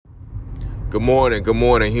Good morning,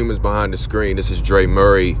 humans behind the screen. This is Dre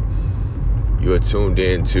Murray. You are tuned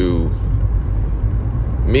in to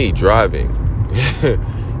me driving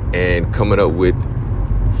and coming up with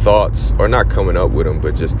thoughts, or not coming up with them,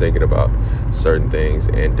 but just thinking about certain things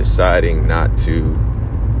and deciding not to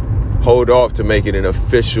hold off to make it an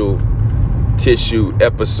official tissue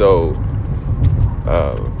episode,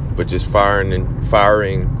 but just firing,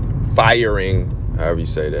 however you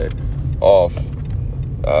say that, off.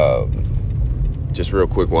 Just real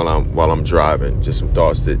quick while I'm driving, just some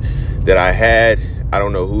thoughts that I had. I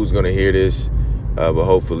don't know who's going to hear this, but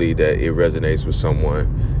hopefully that it resonates with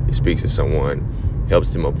someone. It speaks to someone, helps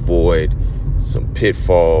them avoid some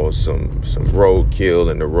pitfalls, some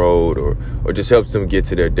roadkill in the road, or just helps them get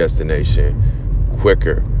to their destination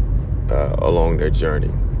quicker along their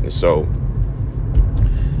journey. And so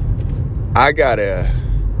I got a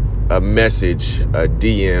message, a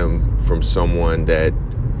DM from someone that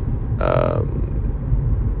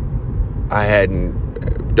I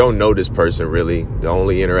don't know this person really. The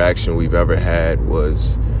only interaction we've ever had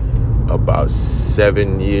was about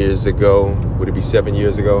 7 years ago. Would it be 7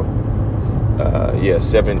 years ago?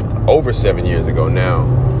 Over 7 years ago now,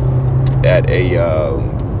 at an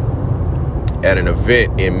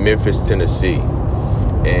event in Memphis, Tennessee.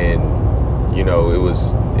 And, you know, it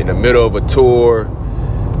was in the middle of a tour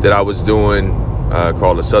that I was doing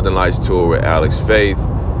called the Southern Lights Tour with Alex Faith.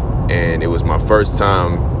 And it was my first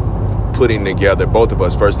time putting together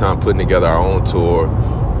our own tour,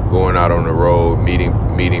 going out on the road,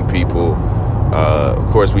 meeting people.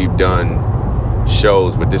 Of course, we've done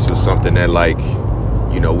shows, but this was something that, like,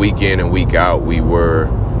 you know, week in and week out, we were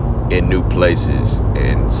in new places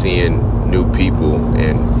and seeing new people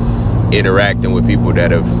and interacting with people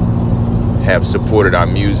that have supported our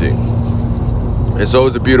music. And so it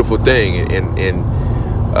was a beautiful thing. And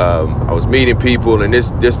I was meeting people, and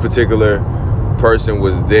this particular person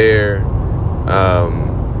was there.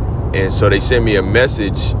 And so they sent me a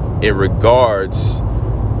message in regards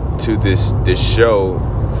to this show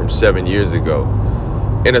from 7 years ago.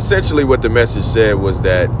 And essentially what the message said was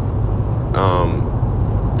that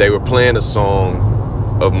they were playing a song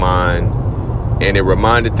of mine, and it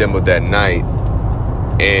reminded them of that night,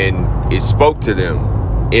 and it spoke to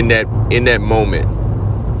them in that moment.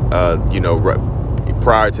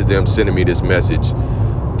 Prior to them sending me this message,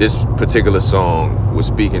 this particular song was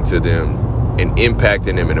speaking to them and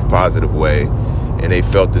impacting them in a positive way, and they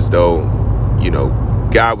felt as though, you know,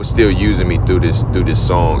 God was still using me through this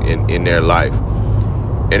song in their life.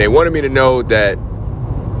 And they wanted me to know that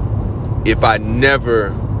if I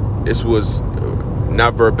never, this was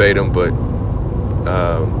not verbatim, but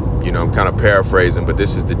I'm kind of paraphrasing, but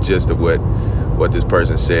this is the gist of what this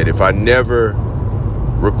person said. If I never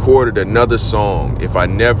recorded another song, if I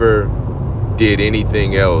never did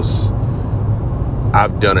anything else,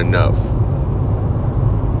 I've done enough.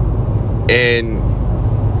 And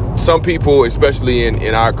some people, especially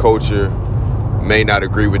in our culture, may not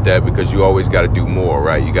agree with that, because you always got to do more,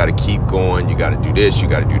 right? You got to keep going. You got to do this. You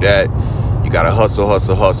got to do that. You got to hustle.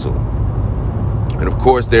 And of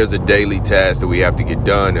course, there's a daily task that we have to get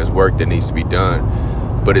done. There's work that needs to be done.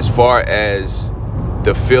 But as far as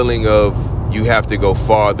the feeling of you have to go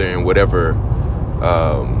farther in whatever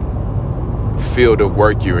field of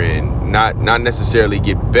work you're in, not necessarily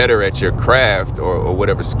get better at your craft or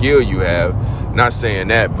whatever skill you have, not saying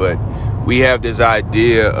that, but we have this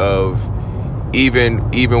idea of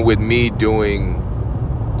even with me doing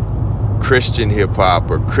Christian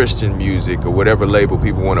hip-hop or Christian music or whatever label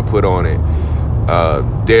people want to put on it,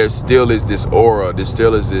 there still is this aura, there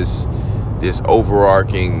still is this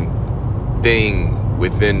overarching thing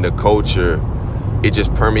within the culture. It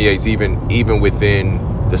just permeates even within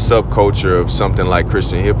the subculture of something like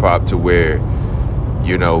Christian hip-hop, to where,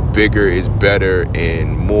 you know, bigger is better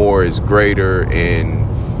and more is greater, and,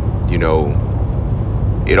 you know,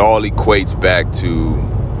 it all equates back to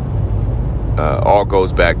all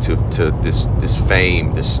goes back to this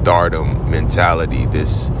fame, this stardom mentality,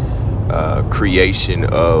 this creation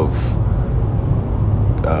of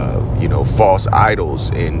false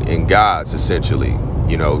idols and gods, essentially,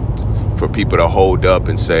 you know, for people to hold up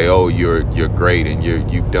and say, oh, you're great and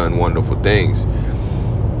you've done wonderful things.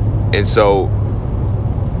 And so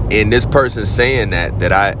in this person saying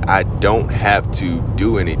that I don't have to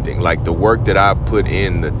do anything, like the work that I've put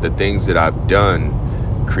in, the things that I've done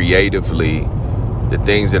creatively, the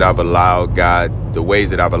things that I've allowed God, the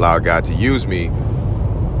ways that I've allowed God to use me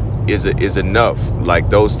is enough.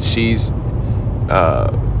 Like those, she's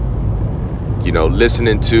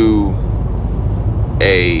listening to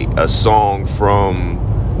a song from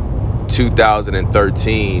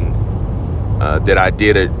 2013 that I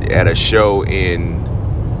did at a show in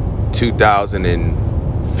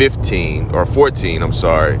 2015 or 14, I'm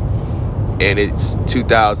sorry, and it's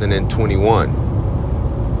 2021.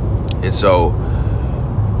 And so,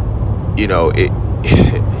 you know,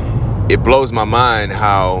 it blows my mind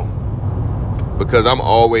how, because I'm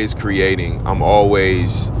always creating, I'm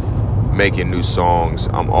always making new songs,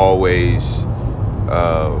 I'm always,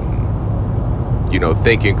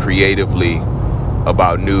 thinking creatively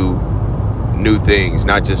about new things,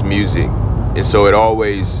 not just music. And so it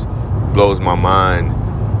always blows my mind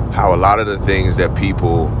how a lot of the things that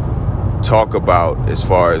people talk about as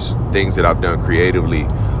far as things that I've done creatively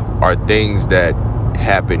are things that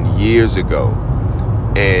happened years ago.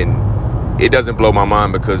 And it doesn't blow my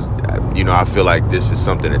mind because, I feel like this is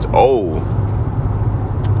something that's old.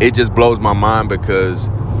 It just blows my mind because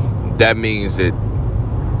that means that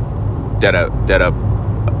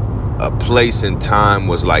a place in time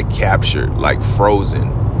was like captured, like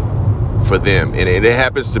frozen for them. And it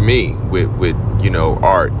happens to me with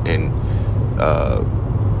art and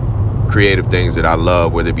creative things that I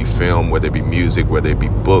love, whether it be film, whether it be music, whether it be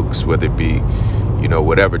books, whether it be,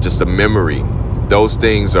 whatever, just a memory. Those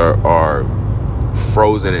things are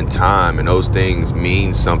frozen in time, and those things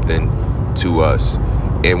mean something to us.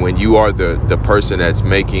 And when you are the person that's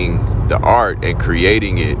making the art and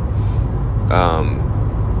creating it,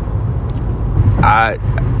 I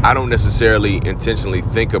don't necessarily intentionally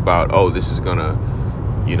think about, oh, this is gonna,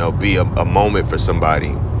 be a moment for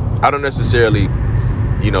somebody. I don't necessarily,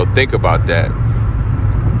 think about that.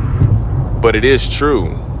 But it is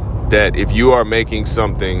true that if you are making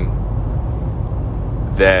something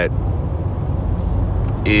that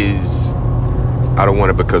is, I don't want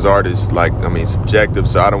to, because art is subjective,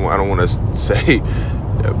 so I don't want to say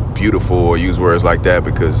beautiful or use words like that,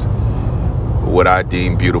 because what I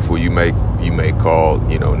deem beautiful, you may call,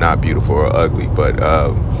 not beautiful or ugly. But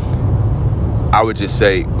I would just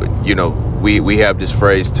say, we have this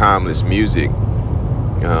phrase, timeless music,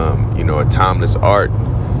 a timeless art.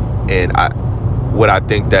 And what I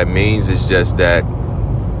think that means is just that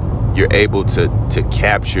you're able to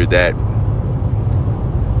capture that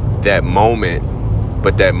moment,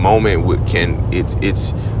 but that moment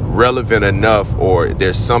it's relevant enough, or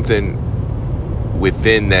there's something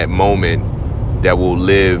within that moment that will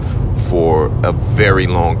live for a very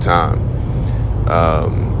long time,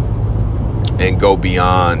 and go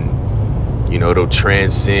beyond, it'll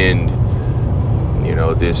transcend,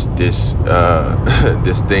 this this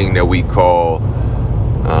thing that we call,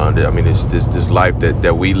 this life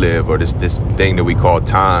that we live, or this thing that we call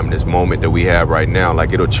time, this moment that we have right now.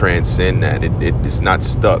 Like, it'll transcend that. It's not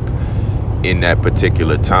stuck in that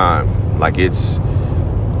particular time. Like, it's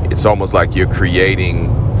almost like you're creating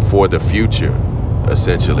for the future,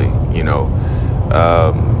 essentially,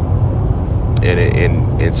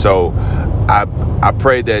 and so I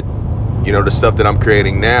pray that, the stuff that I'm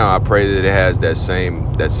creating now, I pray that it has that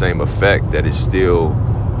same effect, that it still,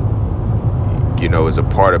 is a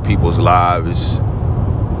part of people's lives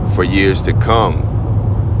for years to come.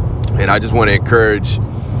 And I just want to encourage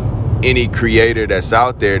any creator that's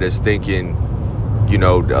out there that's thinking,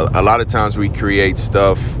 a lot of times we create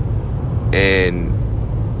stuff, and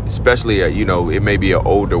especially, it may be an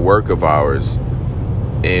older work of ours,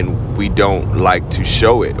 and we don't like to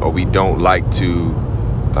show it, or we don't like to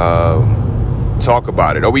talk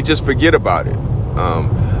about it, or we just forget about it.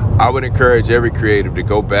 I would encourage every creative to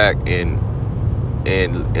go back and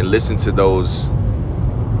listen to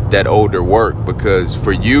that older work, because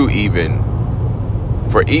for you even,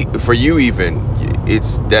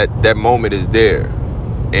 it's that moment is there.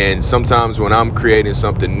 And sometimes when I'm creating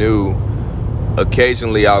something new,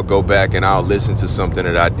 occasionally I'll go back and I'll listen to something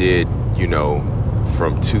that I did,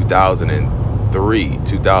 from 2003,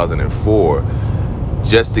 2004,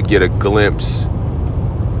 just to get a glimpse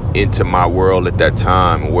into my world at that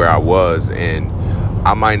time, where I was. And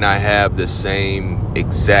I might not have the same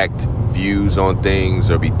exact views on things,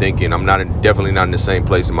 or be thinking, I'm definitely not in the same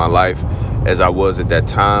place in my life as I was at that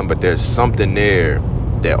time, but there's something there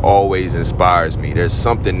that always inspires me. There's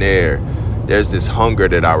something there. There's this hunger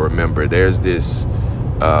that I remember. There's this,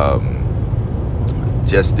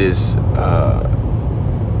 this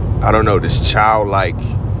childlike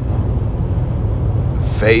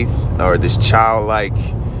faith, or this childlike,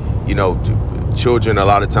 children, a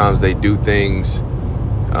lot of times they do things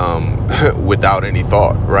without any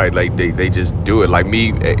thought, right? Like they just do it. Like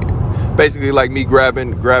me, basically like me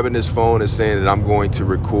grabbing this phone and saying that I'm going to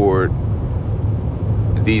record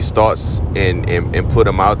these thoughts and put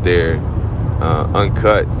them out there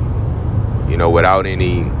uncut, without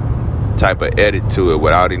any type of edit to it,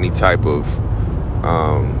 without any type of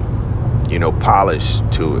polish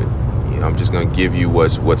to it. I'm just going to give you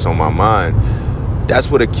what's on my mind. That's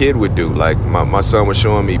what a kid would do. Like my son was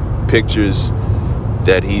showing me pictures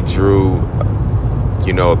that he drew,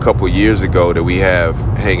 a couple years ago that we have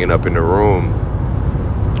hanging up in the room,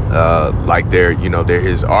 like they're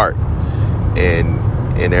his art, and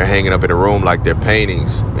they're hanging up in the room like they're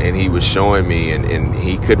paintings. And he was showing me, and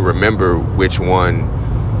he couldn't remember which one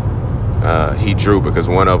he drew, because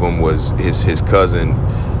one of them was his cousin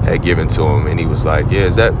had given to him, and he was like, yeah,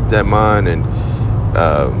 is that mine? And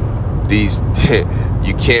these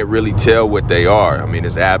you can't really tell what they are. I mean,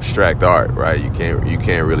 it's abstract art, right? You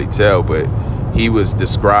can't really tell, but he was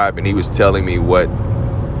describing, he was telling me what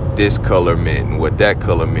this color meant and what that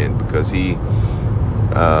color meant, because he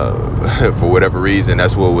for whatever reason,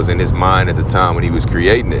 that's what was in his mind at the time when he was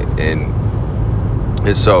creating it.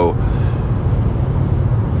 And so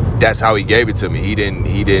that's how he gave it to me. He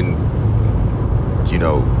didn't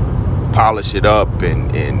polish it up,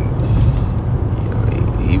 and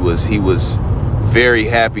he was very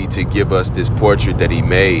happy to give us this portrait that he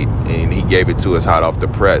made, and he gave it to us hot off the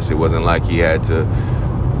press. It wasn't like he had to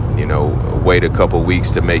wait a couple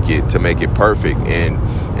weeks to make it perfect.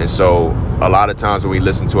 And so a lot of times when we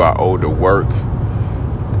listen to our older work,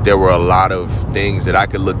 there were a lot of things that I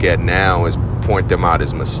could look at now and point them out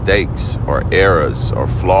as mistakes or errors or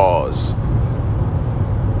flaws.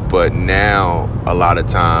 But now a lot of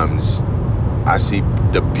times I see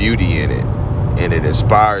the beauty in it, and it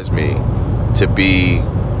inspires me to be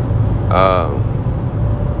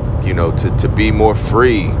to be more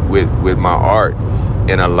free with my art,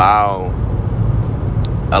 and allow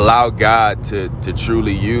God to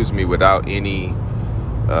truly use me without any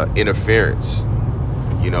interference.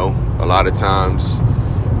 A lot of times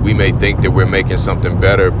we may think that we're making something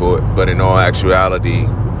better, but in all actuality,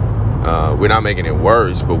 we're not making it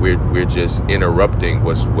worse, but we're just interrupting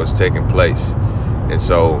what's taking place. And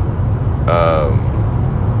so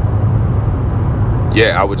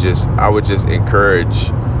I would just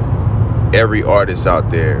encourage every artist out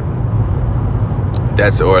there,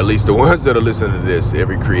 or at least the ones that are listening to this,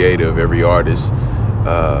 every creative, every artist,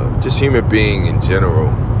 just human being in general,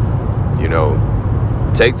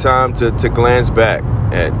 take time to glance back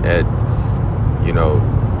at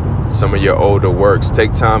some of your older works.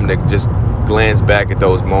 Take time to just glance back at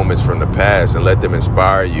those moments from the past and let them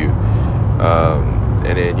inspire you.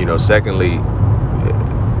 And then, secondly,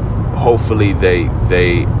 hopefully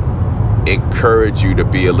they encourage you to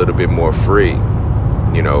be a little bit more free.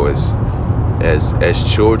 As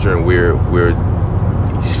children, we're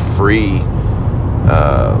free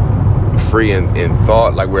in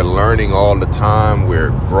thought. Like, we're learning all the time,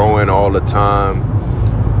 we're growing all the time.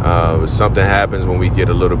 Something happens when we get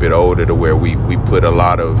a little bit older to where we put a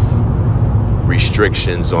lot of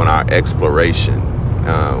restrictions on our exploration.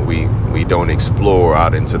 We don't explore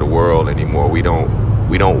out into the world anymore. We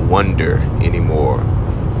don't wonder anymore.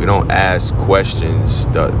 We don't ask questions,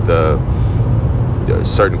 the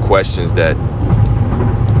certain questions that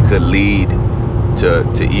could lead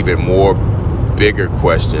to even more bigger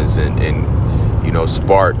questions and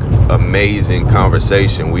spark amazing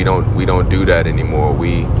conversation. We don't do that anymore.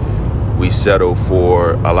 We settle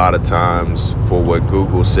for, a lot of times, for what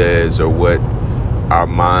Google says or what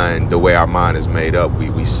the way our mind is made up.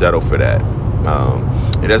 We settle for that.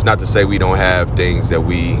 And that's not to say we don't have things that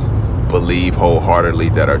we believe wholeheartedly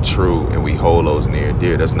that are true, and we hold those near and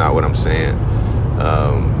dear. That's not what I'm saying.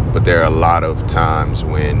 But there are a lot of times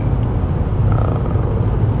when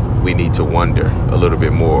we need to wonder a little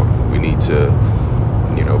bit more. We need to,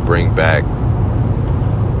 bring back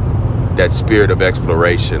that spirit of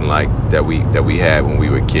exploration, like that we had when we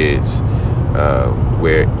were kids,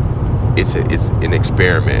 where it's an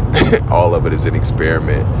experiment. All of it is an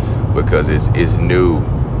experiment because it's new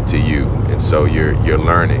to you, and so you're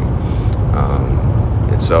learning.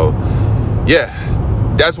 And so,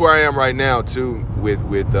 that's where I am right now too,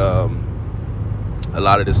 with a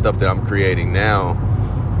lot of the stuff that I'm creating now.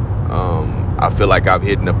 I feel like I've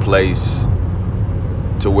hit in a place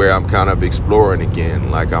to where I'm kind of exploring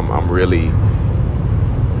again. Like I'm really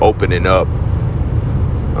opening up,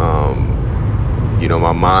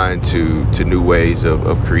 my mind to new ways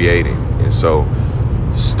of creating. And so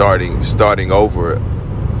starting over,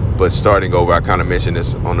 I kind of mentioned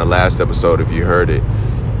this on the last episode, if you heard it,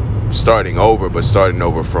 starting over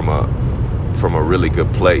from a really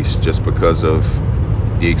good place, just because of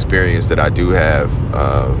the experience that I do have,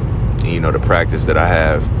 the practice that I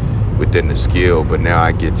have within the skill. But now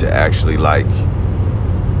I get to actually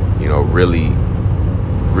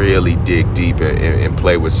really dig deep and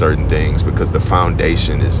play with certain things, because the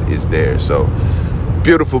foundation is there. So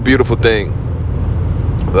beautiful thing.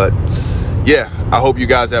 But yeah, I hope you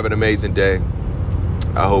guys have an amazing day.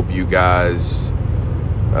 I hope you guys,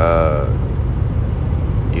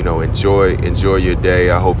 enjoy your day.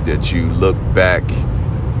 I hope that you look back,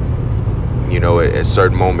 at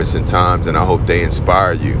certain moments and times, and I hope they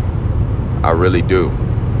inspire you. I really do.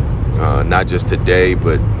 Not just today,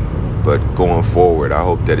 but going forward. I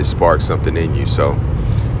hope that it sparks something in you. So,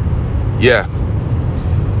 yeah.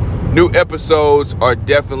 New episodes are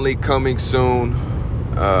definitely coming soon.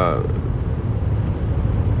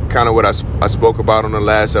 Kind of what I spoke about on the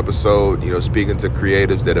last episode, speaking to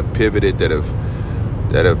creatives that have pivoted, that have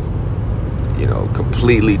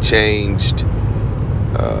completely changed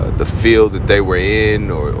the field that they were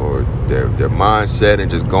in, or their mindset,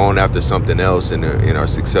 and just going after something else, and are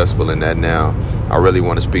successful in that now. I really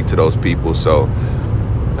want to speak to those people. So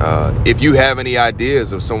if you have any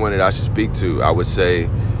ideas of someone that I should speak to, I would say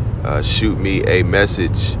shoot me a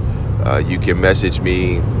message. You can message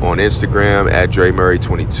me on Instagram at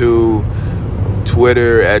DreMurray22,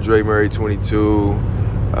 Twitter at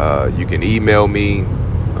DreMurray22. You can email me,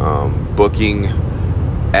 booking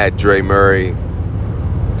at DreMurray,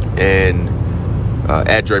 and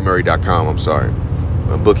at DreMurray.com. I'm sorry,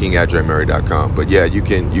 booking at DreMurray.com. But yeah, you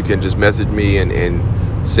can just message me and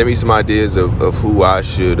send me some ideas of who I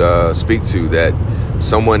should speak to. That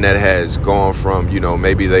someone that has gone from,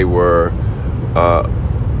 maybe they were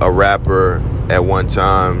a rapper at one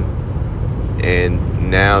time, and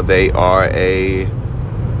now they are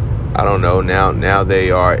now they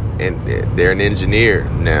are, and they're an engineer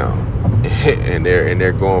now, and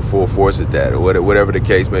they're going full force at that, or whatever the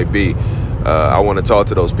case may be. I want to talk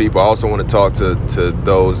to those people. I also want to talk to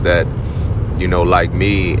those that, like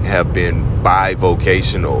me, have been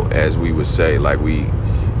bivocational, as we would say, like we,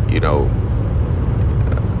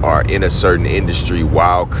 are in a certain industry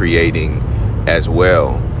while creating as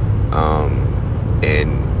well,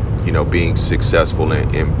 and being successful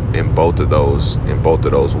in both of those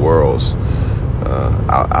worlds.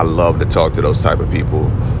 I love to talk to those type of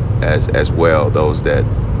people as well, those that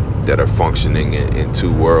are functioning in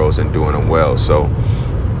two worlds and doing them well. So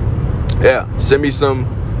yeah, send me some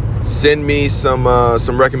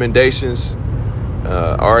recommendations.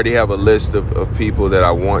 I already have a list of people that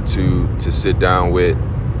I want to sit down with,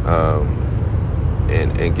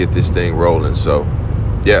 and get this thing rolling. So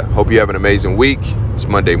yeah, hope you have an amazing week. It's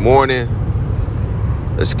Monday morning.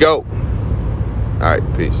 Let's go. All right,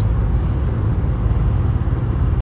 peace.